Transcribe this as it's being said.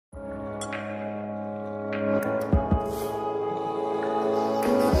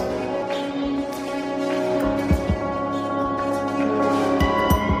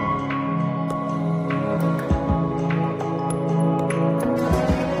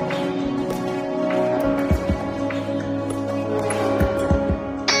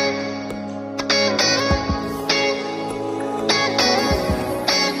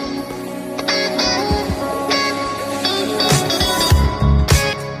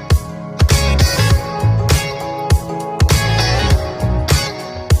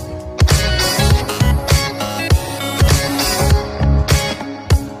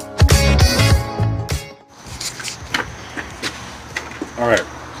Alright,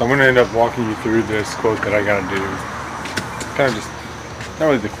 so I'm going to end up walking you through this quote that I got to do. Kind of just, not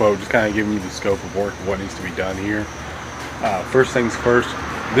really the quote, just kind of giving you the scope of work of what needs to be done here. First things first,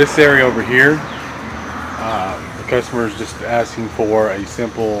 this area over here, the customer is just asking for a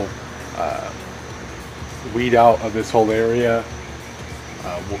simple weed out of this whole area.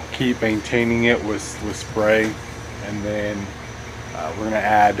 We'll keep maintaining it with spray, and then we're going to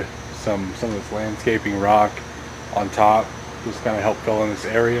add some of this landscaping rock on top. Just kind of help fill in this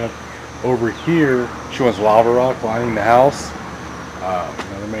area. Over here, she wants lava rock lining the house.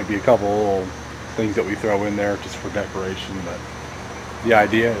 There may be a couple little things that we throw in there just for decoration, but the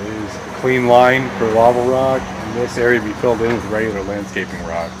idea is a clean line for lava rock, and this area be filled in with regular landscaping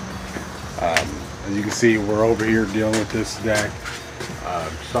rock. As you can see, we're over here dealing with this deck.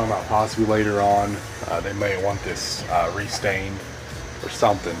 Just talking about possibly later on, they may want this restained or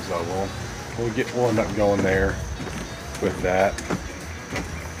something, so we'll end up going there with that.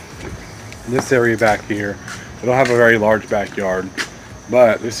 This area back here, they don't have a very large backyard,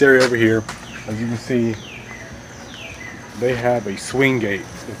 but this area over here, as you can see, they have a swing gate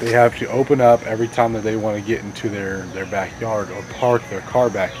that they have to open up every time that they want to get into their backyard or park their car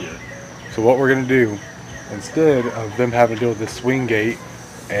back here. So what we're going to do, instead of them having to deal with this swing gate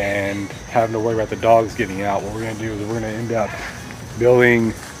and having to worry about the dogs getting out, what we're going to do is we're going to end up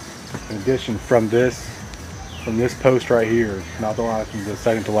building an addition from this post right here, not the last one, the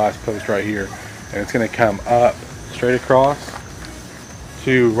second to last post right here, and it's going to come up straight across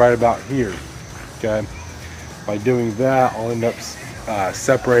to right about here. Okay, by doing that, I'll end up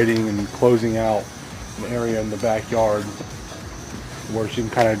separating and closing out an area in the backyard where she can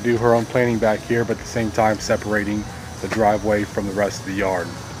kind of do her own planting back here, but at the same time separating the driveway from the rest of the yard.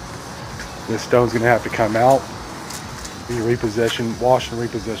 This stone's going to have to come out, be repositioned, washed and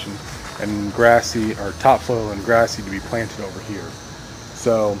repositioned, and grassy, or topsoil and grassy, to be planted over here.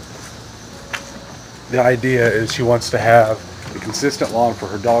 So the idea is she wants to have a consistent lawn for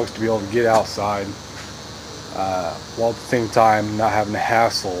her dogs to be able to get outside, while at the same time not having to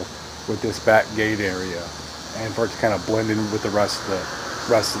hassle with this back gate area, and for it to kind of blend in with the rest of the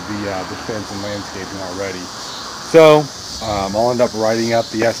fence and landscaping already. So I'll end up writing up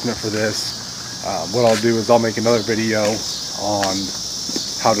the estimate for this. What I'll do is I'll make another video on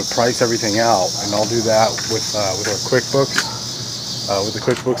how to price everything out, and I'll do that with our QuickBooks, with the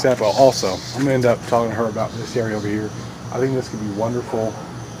QuickBooks app. But also, I'm gonna end up talking to her about this area over here. I think this could be wonderful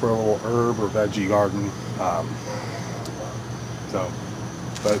for a little herb or veggie garden.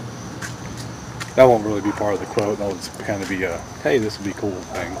 But that won't really be part of the quote. That'll just kind of be a, hey, this would be cool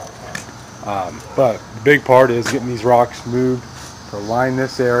thing. But the big part is getting these rocks moved to line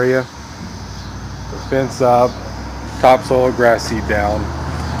this area, the fence up, topsoil, grass seed down,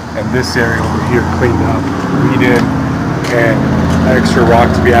 and this area over here cleaned up, weeded, and extra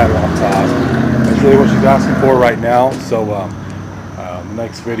rock to be added on top. That's really what she's asking for right now. So the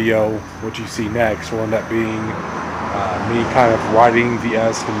next video, what you see next, will end up being me kind of writing the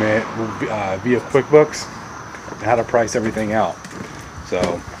estimate via QuickBooks, how to price everything out.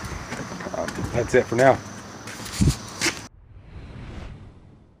 So that's it for now.